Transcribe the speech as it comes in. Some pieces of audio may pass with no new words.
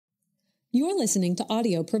You're listening to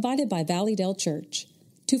audio provided by Valleydale Church.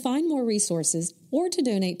 To find more resources or to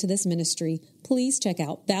donate to this ministry, please check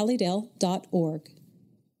out valleydale.org.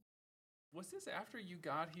 Was this after you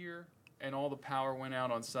got here and all the power went out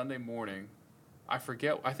on Sunday morning? I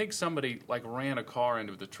forget. I think somebody ran a car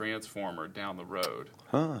into the transformer down the road.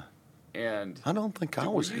 Huh. And I don't think I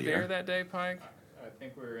was here. Were you there that day, Pike? I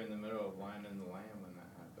think we were in the middle of Lion and the Lamb when that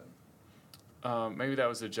happened. Maybe that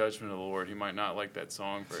was the judgment of the Lord. He might not like that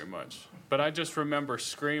song very much. But I just remember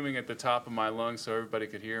screaming at the top of my lungs so everybody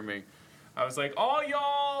could hear me. I was like, all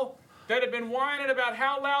y'all that have been whining about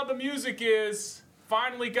how loud the music is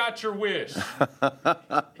finally got your wish.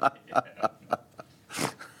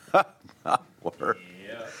 Word.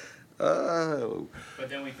 Yeah. Oh. But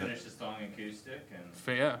then we finished the song acoustic,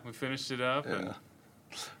 and Yeah, we finished it up. Yeah. And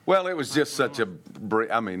Well, it was just such a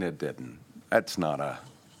it didn't. That's not a...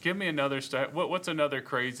 give me another what's another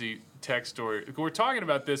crazy tech story? We're talking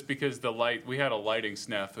about this because we had a lighting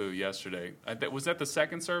snafu yesterday. Was that the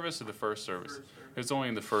second service or the first service? It was only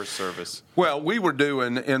in the first service. Well, we were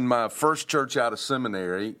doing, in my first church out of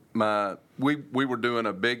seminary, we were doing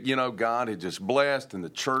a big, God had just blessed and the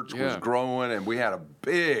church was growing, and we had a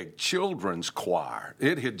big children's choir.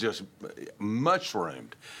 It had just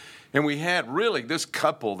mushroomed. And we had really this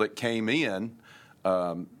couple that came in,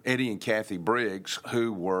 Eddie and Kathy Briggs,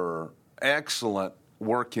 who were excellent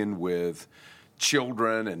working with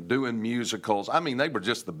children and doing musicals. I mean, they were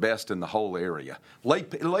just the best in the whole area, lay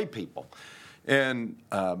people. And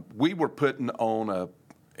we were putting on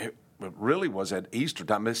it really was at Easter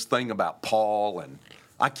time, this thing about Paul, and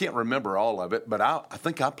I can't remember all of it, but I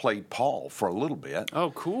think I played Paul for a little bit.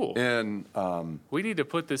 Oh, cool. And we need to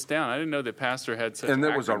put this down. I didn't know that pastor had such and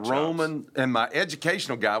there was a acting chops. Roman, and my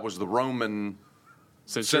educational guy was the Roman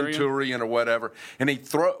centurion or whatever. And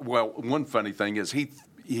one funny thing is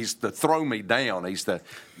he's the throw me down. He's the,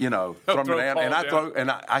 throw me down.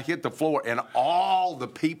 And I hit the floor, and all the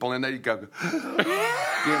people in there go,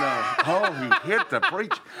 he hit the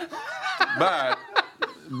preacher.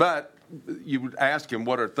 But you would ask him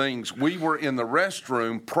what are things. We were in the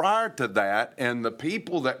restroom prior to that, and the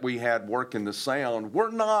people that we had working the sound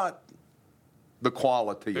were not the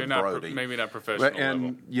quality They're of not Brody. maybe not professional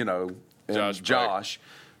and, level. And Josh,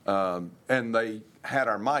 and they had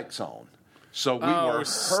our mics on. So we were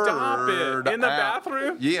stop heard it. In the out,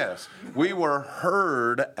 bathroom? Yes. We were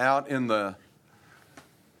heard out in the...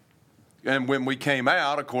 And when we came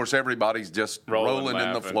out, of course, everybody's just rolling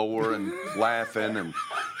in the floor and laughing. And,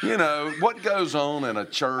 what goes on in a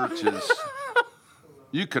church is...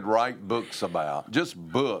 You could write books about. Just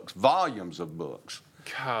books. Volumes of books.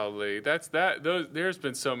 Golly, there's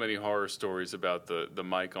been so many horror stories about the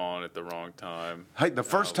mic on at the wrong time. Hey, the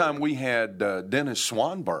first time we had Dennis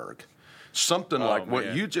Swanberg, something like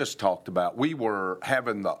what you just talked about. We were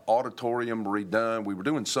having the auditorium redone. We were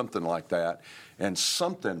doing something like that, and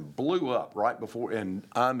something blew up right before, and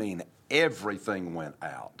I mean, everything went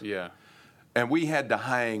out. Yeah. And we had to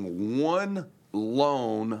hang one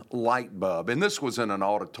lone light bulb, and this was in an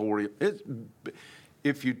auditorium.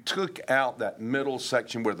 If you took out that middle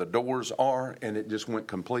section where the doors are and it just went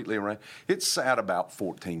completely around, it sat about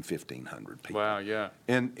 1,500 people. Wow, yeah.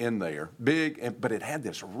 In there. Big, but it had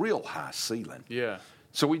this real high ceiling. Yeah.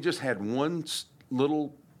 So we just had one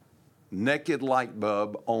little naked light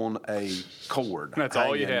bulb on a cord. That's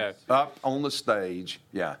all you had. Up on the stage,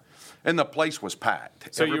 yeah. And the place was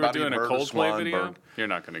packed. So Everybody you were doing a Coldplay video? Swanberg. You're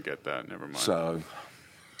not going to get that. Never mind. So,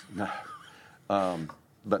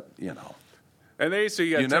 but, And there, so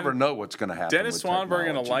you never know what's going to happen. Dennis Swanberg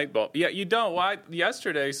and a light bulb. Yeah, you don't. Well,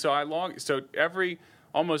 yesterday,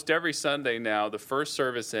 almost every Sunday now, the first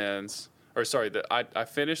service ends. I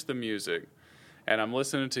finish the music, and I'm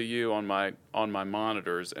listening to you on my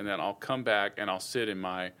monitors, and then I'll come back and I'll sit in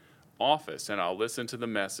my office and I'll listen to the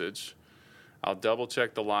message. I'll double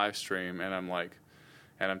check the live stream, and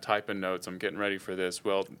I'm typing notes. I'm getting ready for this.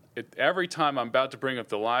 Well, every time I'm about to bring up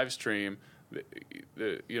the live stream,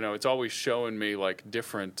 it's always showing me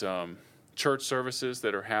different church services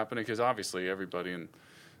that are happening, because obviously everybody is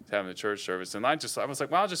having the church service. And I was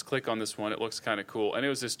like, well, I'll just click on this one. It looks kind of cool. And it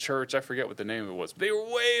was this church. I forget what the name of it was. But they were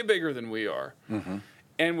way bigger than we are. Mm-hmm.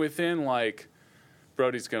 And within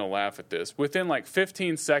Brody's going to laugh at this. Within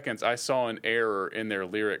 15 seconds, I saw an error in their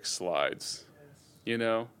lyric slides. And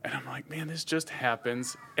I'm like, man, this just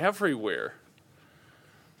happens everywhere.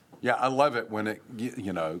 Yeah, I love it when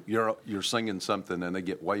you're singing something and they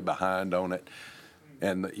get way behind on it.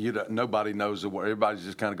 and nobody knows the word. Everybody's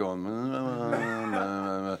just kind of going,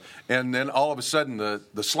 and then all of a sudden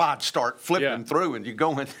the slides start flipping through, and you're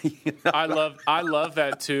going. I love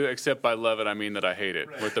that too. Except by love it, I mean that I hate it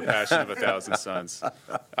with the passion of 1,000 suns.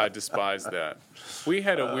 I despise that. We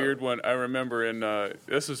had a weird one. I remember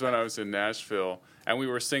this was when I was in Nashville, and we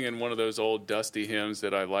were singing one of those old dusty hymns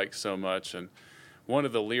that I liked so much, and one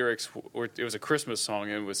of the lyrics, it was a Christmas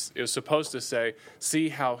song, and it was supposed to say, "See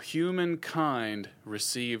how humankind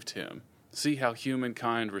received him. See how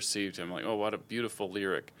humankind received him." Like, oh, what a beautiful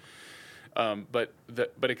lyric. But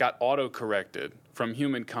it got auto-corrected from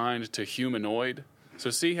humankind to humanoid. So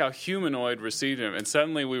see how humanoid received him. And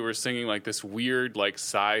suddenly we were singing like this weird, like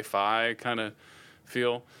sci-fi kind of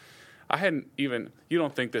feel. I hadn't even, you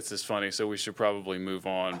don't think this is funny, so we should probably move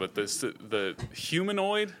on. But the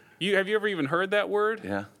humanoid, have you ever even heard that word?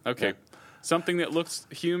 Yeah. Okay. Yeah. Something that looks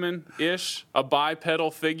human-ish, a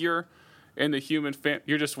bipedal figure in the human family.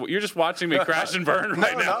 You're just watching me crash and burn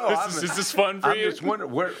right now. Is this fun for you? I'm just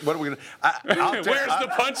wondering, what are we going to... Where's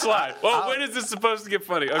the punchline? Well, when is this supposed to get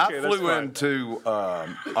funny? Okay, I flew into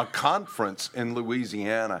a conference in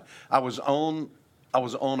Louisiana. I was on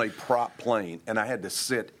a prop plane, and I had to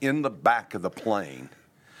sit in the back of the plane.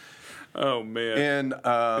 Oh, man. And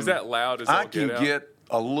is that loud as I can get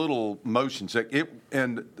a little motion sick.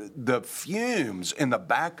 And the fumes in the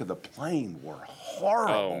back of the plane were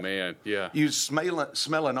horrible. Oh, man, yeah. You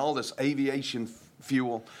smelling all this aviation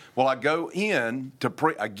fuel. Well, I go in to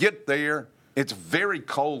I get there. It's very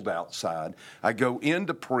cold outside. I go in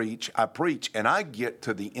to preach. I preach, and I get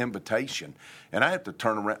to the invitation, and I have to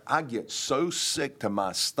turn around. I get so sick to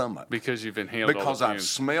my stomach. Because you've inhaled all the fumes. I've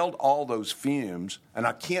smelled all those fumes, and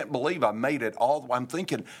I can't believe I made it all. I'm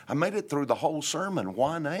thinking, I made it through the whole sermon.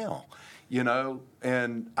 Why now? You know,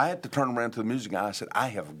 and I had to turn around to the music guy. I said, I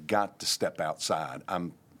have got to step outside.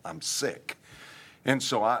 I'm sick. And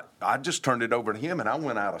so I just turned it over to him, and I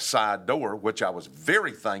went out a side door, which I was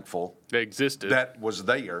very thankful they existed. That was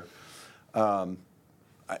there. And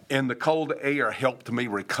the cold air helped me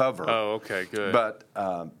recover. Oh, okay, good. But,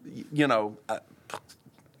 you know,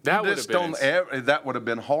 that would have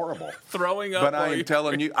been horrible. Throwing up. But I am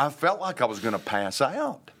telling you, I felt like I was going to pass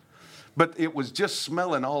out. But it was just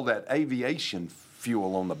smelling all that aviation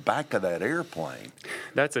fuel on the back of that airplane.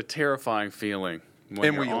 That's a terrifying feeling.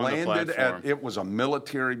 And we landed it was a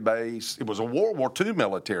military base. It was a World War II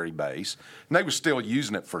military base. And they were still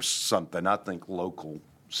using it for something, I think, local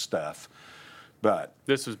stuff. But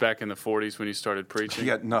this was back in the 40s when you started preaching?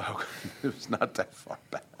 Yeah, no, it was not that far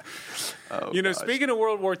back. Oh, you know, speaking of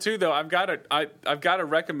World War II, though, I've got a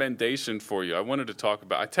recommendation for you. I wanted to talk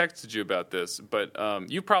about. I texted you about this, but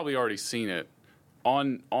you've probably already seen it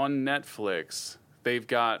on Netflix. They've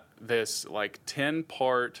got this like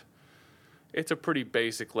 10-part. It's a pretty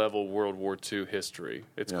basic level World War II history.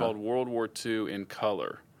 It's called World War II in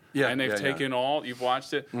color. Yeah, and they've taken all. You've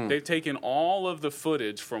watched it. They've taken all of the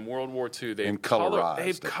footage from World War II. They've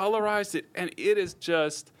colorized it, and it is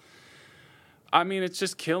just. I mean, it's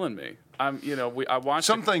just killing me. I watched.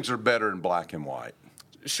 Some things are better in black and white.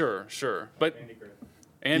 Sure, but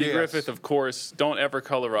Andy Griffith, of course. Don't ever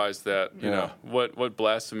colorize that. You know what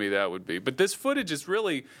blasphemy that would be. But this footage is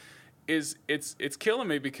really it's killing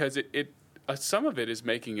me because it some of it is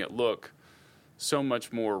making it look so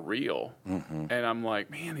much more real. Mm-hmm. And I'm like,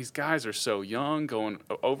 man, these guys are so young going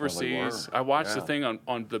overseas. I watched the thing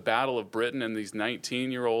on the Battle of Britain, and these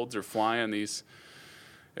 19-year-olds are flying these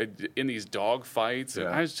in these dog fights. And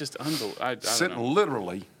I was just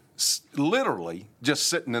unbelievable. Literally just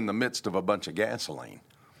sitting in the midst of a bunch of gasoline.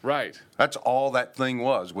 Right. That's all that thing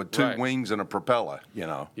was, with two wings and a propeller, you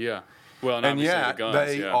know. Yeah. Well, and yet the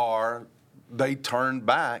guns, they turned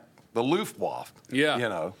back the Luftwaffe. Yeah. You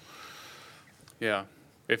know. Yeah.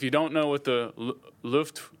 If you don't know what the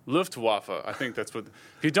Luftwaffe, I think that's what.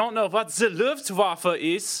 If you don't know what the Luftwaffe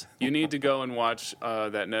is, you need to go and watch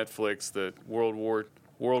that Netflix, the World War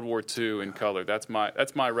II in color. That's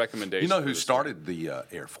my recommendation. You know who started the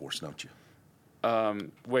Air Force, don't you?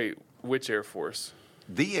 Wait, which Air Force?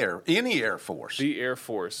 Any Air Force. The Air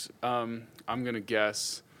Force. I'm gonna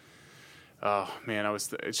guess. Oh man,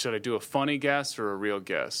 should I do a funny guess or a real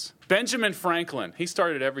guess? Benjamin Franklin. He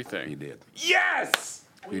started everything. He did. Yes.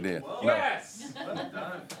 He did. Yes. Well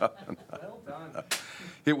done. Well done.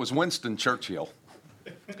 It was Winston Churchill.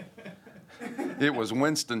 It was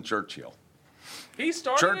Winston Churchill. He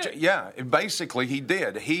started it? Yeah, basically he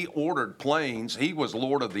did. He ordered planes. He was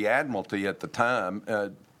Lord of the Admiralty at the time,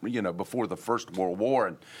 before the First World War,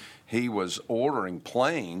 and he was ordering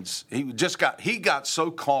planes. He got so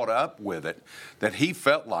caught up with it that he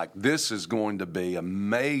felt like this is going to be a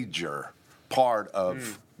major part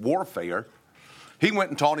of warfare. He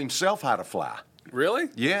went and taught himself how to fly. Really?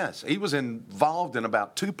 Yes, he was involved in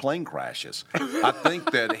about 2 plane crashes. I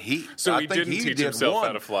think that he. So I he think didn't teach himself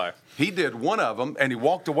how to fly. He did one of them, and he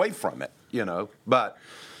walked away from it. But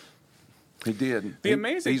he did.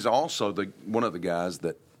 He's also one of the guys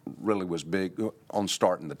that really was big on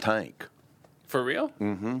starting the tank. For real?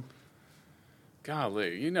 Mm-hmm.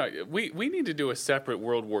 Golly, we need to do a separate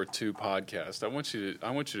World War II podcast. I want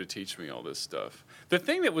you to teach me all this stuff. The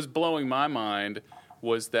thing that was blowing my mind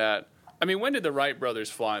was that, when did the Wright brothers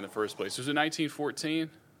fly in the first place? Was it 1914?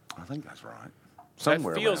 I think that's right.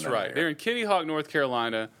 Somewhere that feels around right. there. They're in Kitty Hawk, North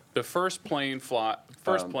Carolina. The first plane flight.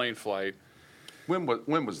 When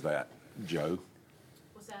was that, Joe?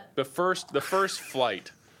 What's that? The first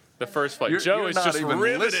flight. The first flight. Joe Joe is just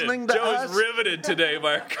riveted. Joe is riveted today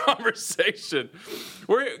by our conversation.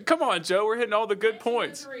 Come on, Joe. We're hitting all the good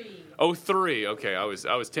points. 03. Okay, I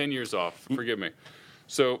was 10 years off. Forgive me.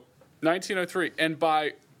 So 1903, and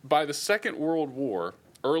by the Second World War,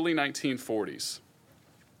 early 1940s,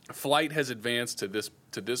 flight has advanced to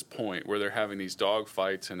this point where they're having these dog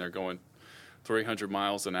fights and they're going 300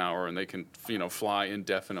 miles an hour and they can fly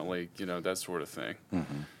indefinitely, that sort of thing.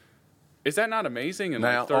 Mm-hmm. Is that not amazing in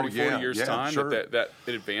 40 years' time sure. that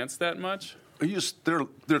it advanced that much? There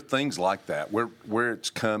are things like that where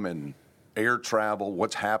it's coming, air travel,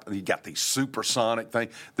 what's happening. You got these supersonic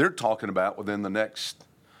things. They're talking about within the next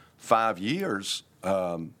 5 years,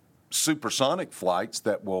 supersonic flights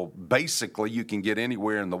that will basically you can get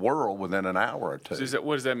anywhere in the world within an hour or two. So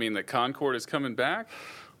what does that mean? That Concorde is coming back?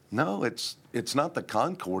 No, it's not the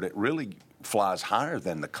Concorde. It really flies higher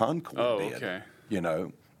than the Concorde did. Okay.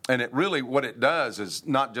 And it really, what it does is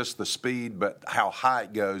not just the speed, but how high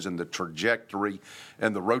it goes and the trajectory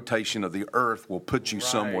and the rotation of the Earth will put you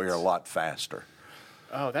somewhere a lot faster.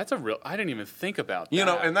 Oh, that's I didn't even think about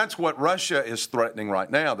that. And that's what Russia is threatening right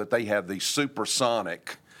now, that they have these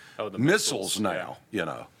supersonic the missiles now,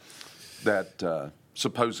 that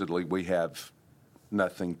supposedly we have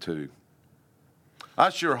nothing to. I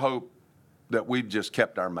sure hope that we've just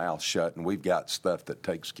kept our mouths shut and we've got stuff that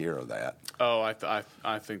takes care of that. Oh,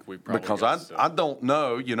 I think we probably because I don't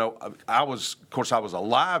know. I was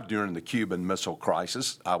alive during the Cuban Missile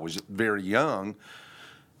Crisis. I was very young,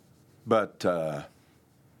 but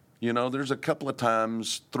there's a couple of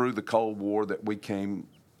times through the Cold War that we came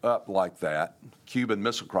up like that. Cuban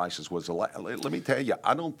Missile Crisis was let me tell you,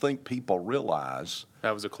 I don't think people realize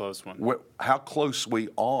that was a close one. How close we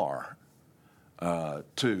are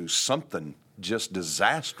to something just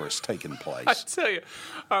disastrous taking place. I tell you,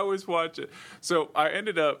 I was watching. So I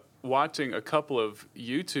ended up watching a couple of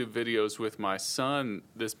YouTube videos with my son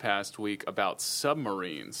this past week about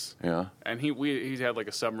submarines. Yeah. And he had like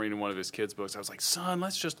a submarine in one of his kids' books. I was like, son,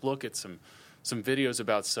 let's just look at some videos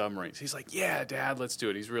about submarines. He's like, yeah, Dad, let's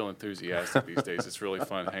do it. He's real enthusiastic these days. It's really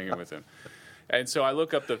fun hanging with him. And so I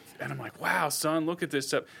look up and I'm like, wow, son, look at this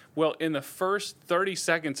stuff. Well, in the first 30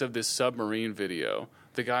 seconds of this submarine video,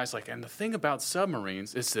 the guy's like, and the thing about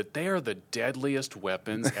submarines is that they are the deadliest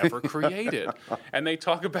weapons ever created. And they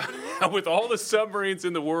talk about how with all the submarines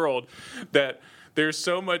in the world that there's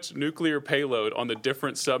so much nuclear payload on the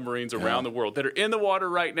different submarines around the world that are in the water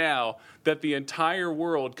right now that the entire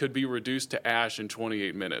world could be reduced to ash in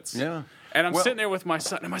 28 minutes. Yeah. And I'm sitting there with my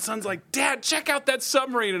son, and my son's like, Dad, check out that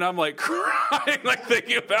submarine. And I'm like crying, like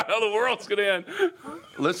thinking about how the world's going to end.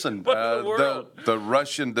 Listen, the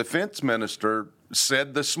Russian defense minister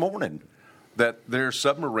said this morning that their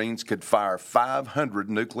submarines could fire 500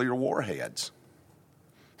 nuclear warheads.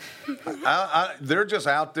 They're just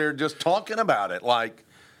out there just talking about it. Like,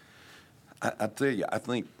 I tell you, I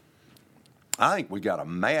think we got a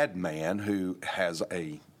madman who has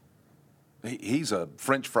he's a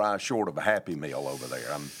French fry short of a Happy Meal over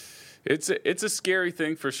there. It's a scary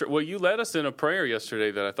thing for sure. Well, you led us in a prayer yesterday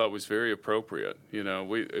that I thought was very appropriate.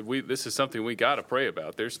 We this is something we got to pray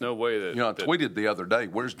about. There's no way that. I tweeted the other day,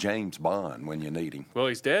 "Where's James Bond when you need him?" Well,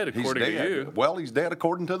 he's dead according to you. Well, he's dead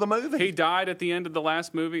according to the movie. He died at the end of the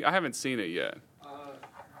last movie. I haven't seen it yet.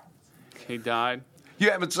 He died. You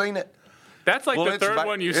haven't seen it? That's like the third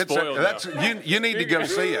one you spoiled. You need to go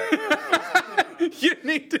see it. You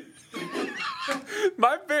need to.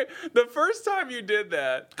 The first time you did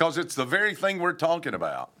that, because it's the very thing we're talking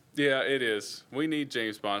about. Yeah, it is. We need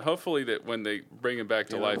James Bond. Hopefully that when they bring him back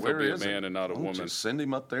to life, he'll be a man and not a woman. Just send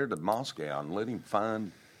him up there to Moscow and let him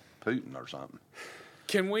find Putin or something.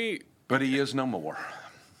 Can we? But he is no more.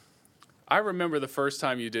 I remember the first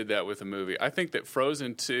time you did that with a movie. I think that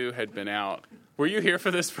Frozen 2 had been out. Were you here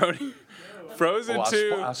for this, Brody? Frozen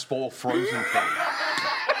 2. I spoil Frozen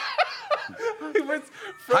 2.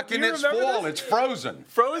 How can you it remember spoil? this? It's Frozen.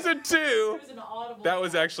 Frozen 2. It was an audible. That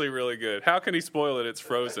was actually really good. How can he spoil it? It's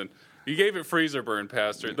Frozen. You gave it freezer burn,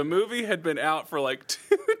 Pastor. The movie had been out for like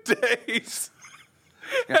 2 days.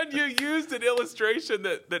 And you used an illustration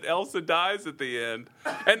that Elsa dies at the end.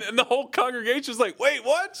 And the whole congregation's like, wait,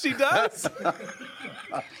 what? She does?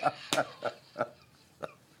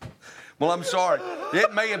 Well, I'm sorry.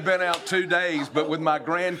 It may have been out 2 days, but with my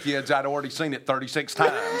grandkids, I'd already seen it 36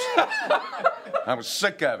 times. I was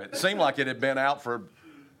sick of it. It seemed like it had been out for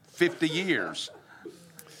 50 years.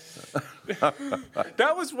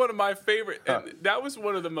 That was one of my favorite, and that was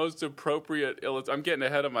one of the most appropriate I'm getting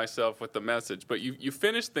ahead of myself with the message, but you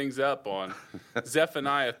finished things up on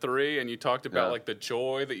Zephaniah 3, and you talked about like the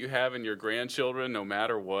joy that you have in your grandchildren no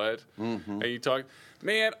matter what. Mm-hmm. And you talked,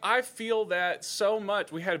 man, I feel that so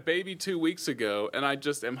much. We had a baby 2 weeks ago, and I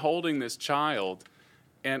just am holding this child,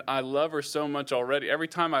 and I love her so much already. Every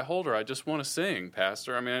time I hold her, I just want to sing,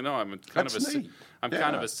 Pastor. I mean, I know I'm kind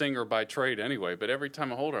of a singer by trade anyway, but every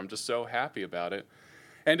time I hold her, I'm just so happy about it.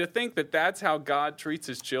 And to think that that's how God treats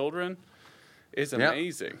his children is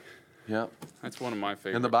amazing. Yeah. That's one of my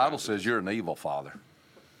favorite. And the Bible says you're an evil father.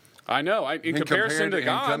 I know. In comparison to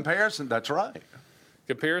God. In comparison, that's right.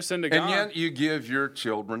 Comparison to God. And yet you give your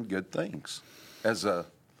children good things as a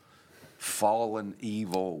fallen,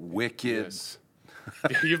 evil, wicked. Yes.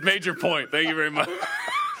 You've made your point. Thank you very much.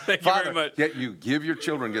 Thank Father, you very much. Yet you give your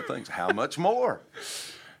children good things. How much more?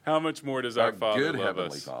 How much more does our Father good love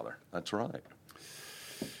Heavenly us? Father. That's right.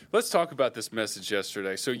 Let's talk about this message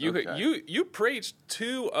yesterday. So you preached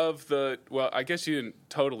two of the, well, I guess you didn't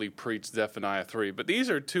totally preach Zephaniah 3, but these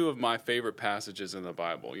are two of my favorite passages in the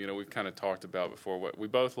Bible. You know, we've kind of talked about before. We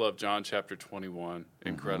both love John chapter 21.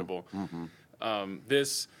 Incredible. Mm-hmm.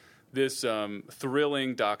 This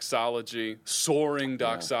thrilling doxology, soaring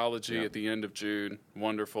doxology at the end of Jude.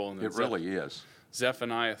 Wonderful. And it really is.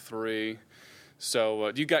 Zephaniah 3.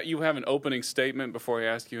 So you have an opening statement before I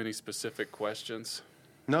ask you any specific questions?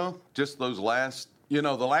 No, just those last, the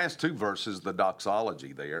last two verses, the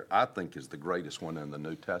doxology there, I think is the greatest one in the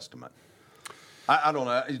New Testament. I don't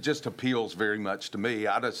know. It just appeals very much to me.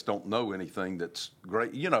 I just don't know anything that's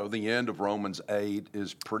great. The end of Romans 8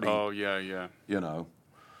 is pretty. Oh, yeah.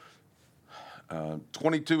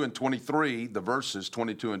 22 and 23, the verses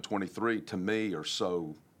 22 and 23 to me are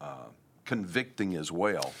so convicting as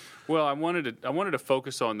well. Well, I wanted to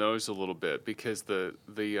focus on those a little bit because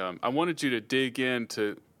I wanted you to dig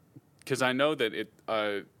into, because I know that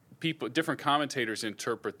different commentators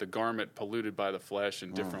interpret the garment polluted by the flesh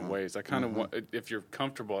in different ways. I kind of want, if you're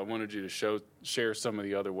comfortable, I wanted you to share some of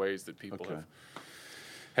the other ways that people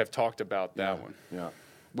have talked about that one. Yeah.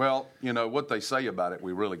 Well, what they say about it,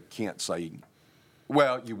 we really can't say.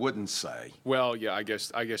 Well, you wouldn't say. Well, yeah, I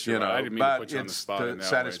guess you're right. I didn't mean to put you on the spot in that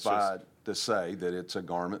satisfied way. To say that it's a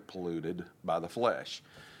garment polluted by the flesh.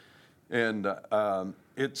 And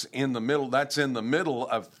it's in the middle. That's in the middle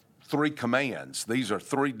of three commands. These are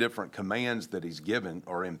three different commands that he's given,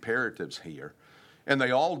 or imperatives here. And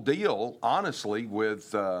they all deal, honestly,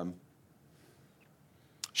 with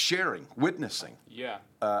sharing, witnessing. Yeah.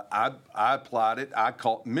 I applied it. I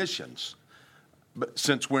call it missions. But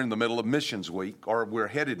since we're in the middle of Missions Week, or we're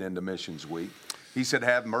headed into Missions Week, he said,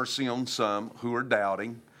 have mercy on some who are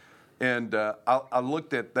doubting. And I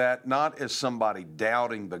looked at that not as somebody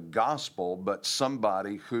doubting the gospel, but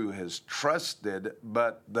somebody who has trusted,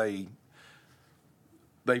 but they've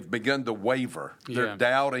begun to waver. Yeah. They're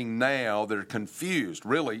doubting now. They're confused.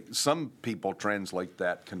 Really, some people translate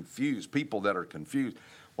that confused. People that are confused.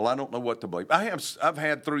 Well, I don't know what to believe. I've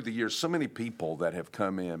had through the years so many people that have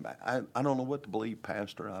come in. I don't know what to believe,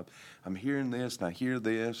 Pastor. I'm hearing this and I hear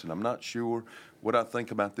this, and I'm not sure what I think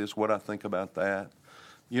about this, what I think about that.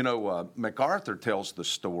 MacArthur tells the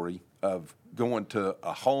story of going to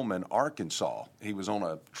a home in Arkansas. He was on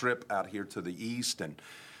a trip out here to the east, and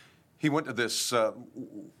he went to this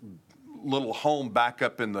little home back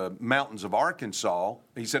up in the mountains of Arkansas.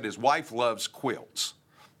 He said his wife loves quilts.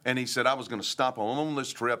 And he said, I was going to stop on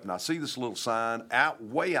this trip, and I see this little sign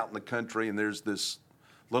way out in the country, and there's this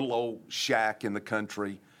little old shack in the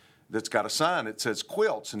country that's got a sign that says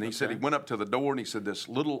quilts. And he said he went up to the door, and he said this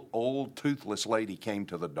little old toothless lady came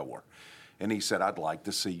to the door. And he said, I'd like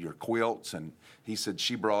to see your quilts. And he said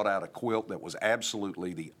she brought out a quilt that was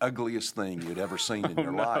absolutely the ugliest thing you'd ever seen in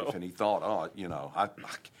your life. And he thought,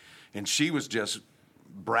 and she was just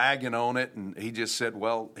bragging on it, and he just said,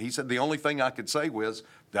 he said the only thing I could say was,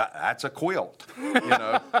 that's a quilt,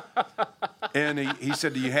 And he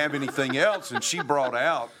said, do you have anything else? And she brought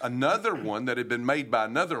out another one that had been made by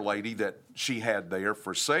another lady that she had there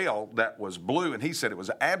for sale that was blue, and he said it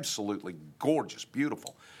was absolutely gorgeous,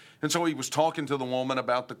 beautiful. And so he was talking to the woman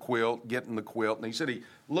about the quilt, getting the quilt, and he said he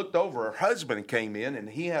looked over, her husband came in, and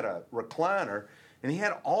he had a recliner, and he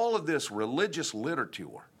had all of this religious literature.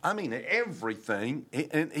 I mean, everything.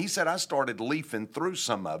 And he said, I started leafing through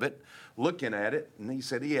some of it, looking at it, and he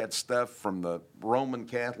said he had stuff from the Roman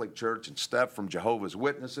Catholic Church and stuff from Jehovah's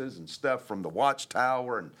Witnesses and stuff from the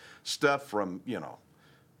Watchtower and stuff from,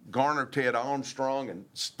 Garner Ted Armstrong and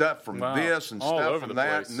stuff from this and all stuff over from the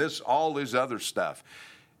that place. and this, all this other stuff.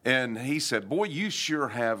 And he said, boy, you sure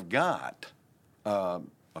have got a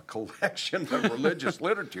collection of religious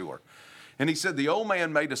literature. And he said the old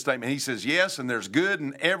man made a statement. He says, yes, and there's good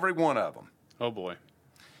in every one of them. Oh, boy.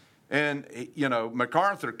 And,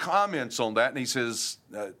 MacArthur comments on that, and he says,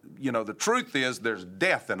 the truth is there's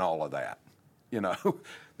death in all of that.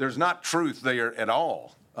 There's not truth there at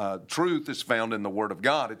all. Truth is found in the Word of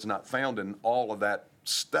God. It's not found in all of that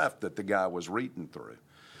stuff that the guy was reading through.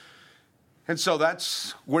 And so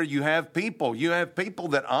that's where you have people. You have people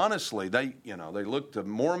that honestly, they look to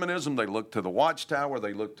Mormonism, they look to the Watchtower,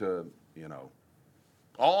 they look to,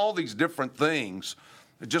 all these different things,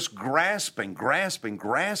 just grasping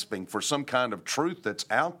for some kind of truth that's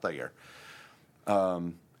out there.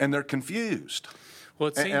 And they're confused.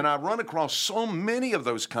 Well, and I run across so many of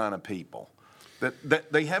those kind of people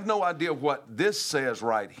that they have no idea what this says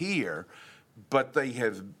right here, but they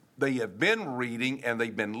have been reading and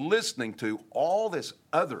they've been listening to all this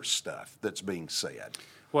other stuff that's being said.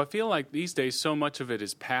 Well, I feel like these days so much of it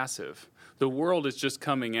is passive. The world is just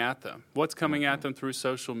coming at them. What's coming at them through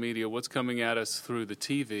social media, what's coming at us through the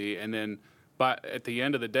TV, and then at the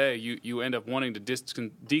end of the day, you end up wanting to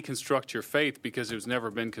deconstruct your faith because it was never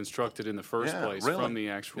been constructed in the first place from the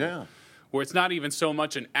actual... Yeah. Where it's not even so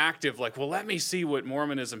much an active, let me see what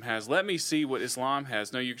Mormonism has. Let me see what Islam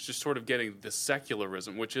has. No, you're just sort of getting the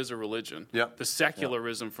secularism, which is a religion. Yep. The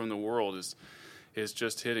secularism from the world is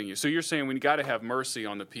just hitting you. So you're saying we got to have mercy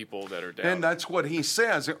on the people that are down. And that's what he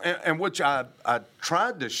says, and which I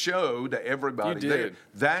tried to show to everybody there.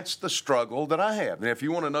 That's the struggle that I have. And if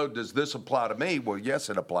you want to know, does this apply to me? Well, yes,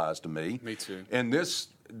 it applies to me. Me too. And this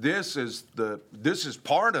is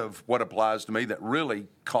part of what applies to me that really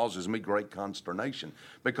causes me great consternation,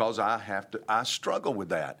 because I struggle with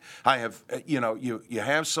that. I have, you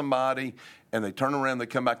have somebody and they turn around, they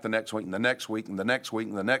come back the next week and the next week and the next week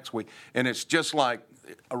and the next week, and it's just like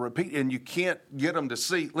a repeat, and you can't get them to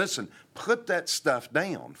see, listen, put that stuff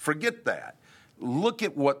down. Forget that. Look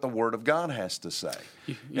at what the Word of God has to say.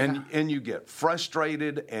 Yeah. And you get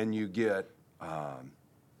frustrated and you get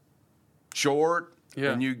short.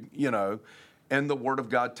 Yeah. And and the Word of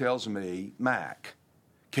God tells me, Mac,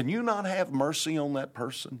 can you not have mercy on that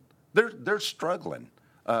person? They're struggling.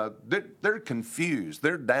 They're confused.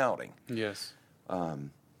 They're doubting. Yes.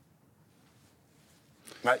 And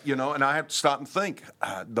I have to stop and think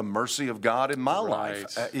the mercy of God in my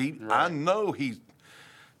life. I know he's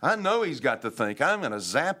got to think, I'm going to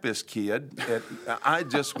zap this kid. I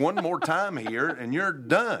just one more time here, and you're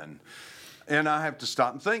done. And I have to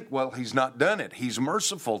stop and think, well, he's not done it. He's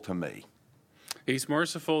merciful to me. He's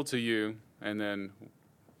merciful to you, and then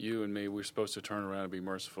you and me, we're supposed to turn around and be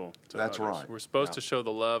merciful to That's others. right. We're supposed to show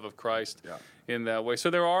the love of Christ in that way. So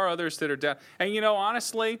there are others that are down. And,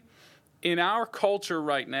 honestly, in our culture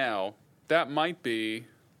right now, that might be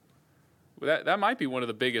one of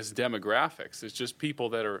the biggest demographics. It's just people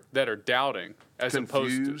that are doubting as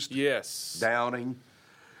confused, opposed to... Yes. Doubting,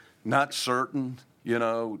 not certain.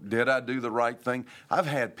 Did I do the right thing? I've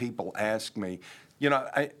had people ask me,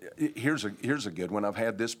 here's a good one. I've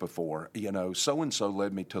had this before. So-and-so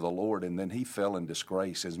led me to the Lord, and then he fell in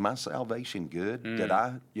disgrace. Is my salvation good? Did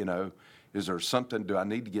I, is there something, do I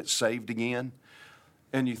need to get saved again?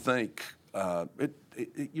 And you think,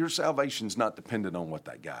 your salvation's not dependent on what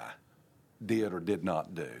that guy did or did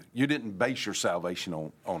not do. You didn't base your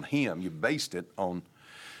salvation on him. You based it on...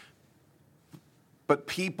 But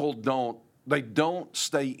people don't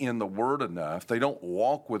stay in the Word enough. They don't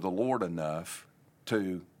walk with the Lord enough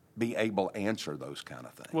to be able to answer those kind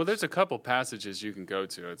of things. Well, there's a couple passages you can go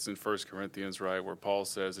to. It's in 1 Corinthians, right, where Paul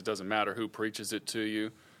says it doesn't matter who preaches it to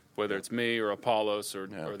you, whether it's me or Apollos or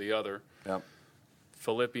the other. Yep.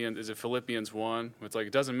 Philippians 1? It's like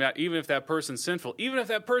it doesn't matter. Even if that person's sinful, even if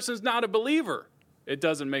that person's not a believer, it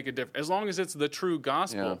doesn't make a difference. As long as it's the true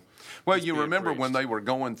gospel. Yeah. Well, you remember when they were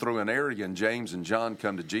going through an area and James and John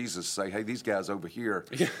come to Jesus and say, hey, these guys over here,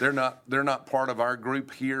 they're not part of our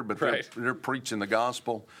group here, but they're preaching the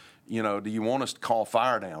gospel. Do you want us to call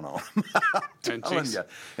fire down on them? I'm telling you.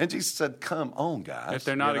 And Jesus said, come on, guys. If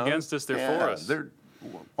they're not against us, they're for us.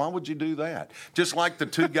 Why would you do that? Just like the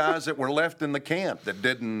two guys that were left in the camp that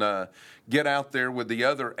didn't get out there with the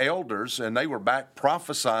other elders, and they were back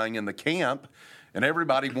prophesying in the camp, and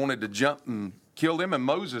everybody wanted to jump and kill them. And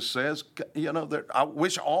Moses says, I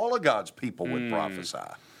wish all of God's people would prophesy.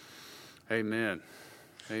 Amen.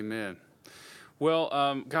 Amen. Well,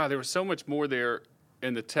 God, there was so much more there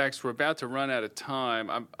in the text. We're about to run out of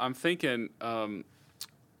time. I'm thinking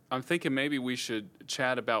maybe we should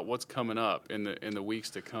chat about what's coming up in the weeks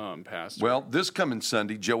to come, Pastor. Well, this coming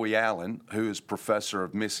Sunday, Joey Allen, who is professor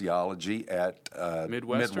of missiology at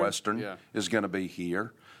Midwestern is going to be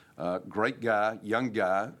here. Great guy, young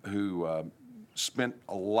guy who spent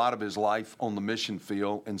a lot of his life on the mission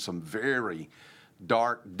field in some very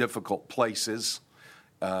dark, difficult places.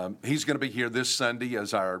 He's going to be here this Sunday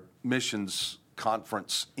as our missions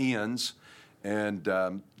conference ends. And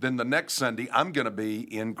then the next Sunday, I'm going to be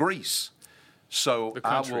in Greece. So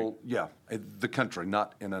I will, the country,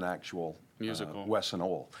 not in an actual musical Wesson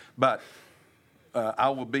Oil. But I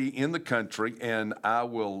will be in the country, and I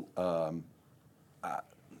will.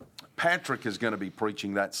 Patrick is going to be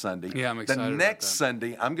preaching that Sunday. Yeah, I'm excited. The next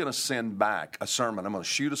Sunday, I'm going to send back a sermon. I'm going to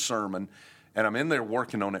shoot a sermon, and I'm in there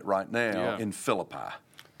working on it right now in Philippi.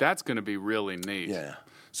 That's going to be really neat. Yeah.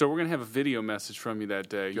 So we're going to have a video message from you that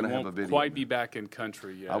day. You won't quite be back in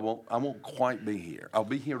country yet. I won't quite be here. I'll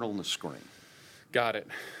be here on the screen. Got it.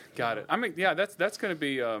 I mean, that's going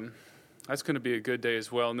to be a good day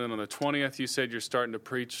as well. And then on the 20th, you said you're starting to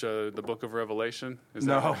preach the Book of Revelation. Is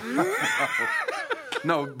that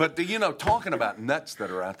No, but talking about nuts that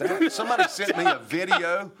are out there. Somebody sent me a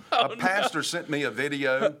video. A pastor sent me a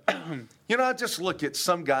video. I just look at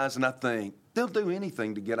some guys and I think they'll do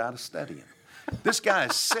anything to get out of studying. This guy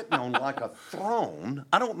is sitting on like a throne.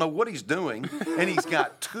 I don't know what he's doing. And he's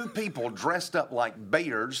got two people dressed up like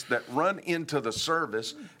bears that run into the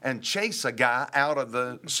service and chase a guy out of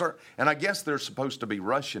the service. And I guess they're supposed to be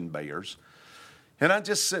Russian bears. And I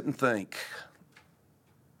just sit and think.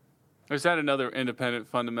 Is that another independent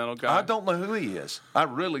fundamental guy? I don't know who he is. I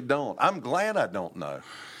really don't. I'm glad I don't know.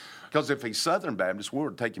 Because if he's Southern Baptist, we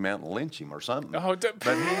would take him out and lynch him or something. But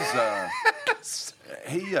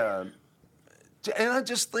and I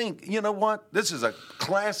just think, you know what? This is a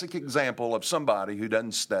classic example of somebody who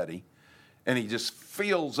doesn't study, and he just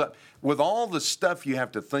fills up. With all the stuff you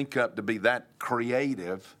have to think up to be that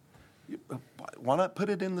creative, why not put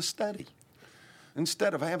it in the study?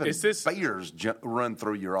 Instead of having bears run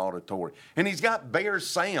through your auditory. And he's got bear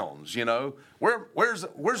sounds, Where's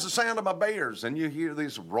the sound of my bears? And you hear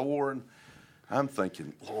this roar, and I'm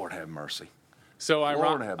thinking, Lord have mercy. So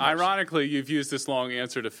ironically, you've used this long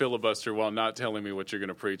answer to filibuster while not telling me what you're going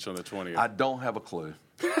to preach on the 20th. I don't have a clue.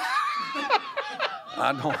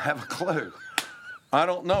 I don't have a clue. I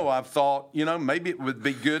don't know. I've thought, maybe it would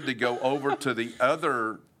be good to go over to the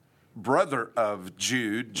other brother of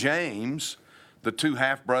Jude, James, the two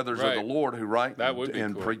half-brothers of the Lord who write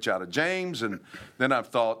and preach out of James. And then I've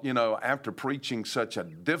thought, after preaching such a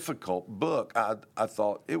difficult book, I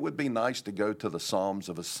thought it would be nice to go to the Psalms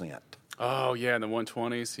of Ascent. Oh, yeah, and the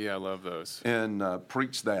 120s. Yeah, I love those. And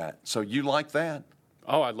preach that. So you like that?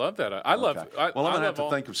 Oh, I love that. I love it. Well, I'm going to have to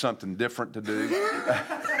think of something different to do.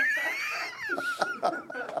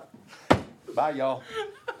 Bye, y'all.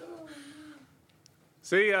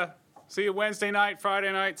 See ya. See you Wednesday night,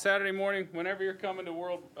 Friday night, Saturday morning, whenever you're coming to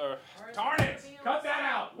World. Darn it! Cut that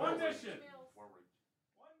out.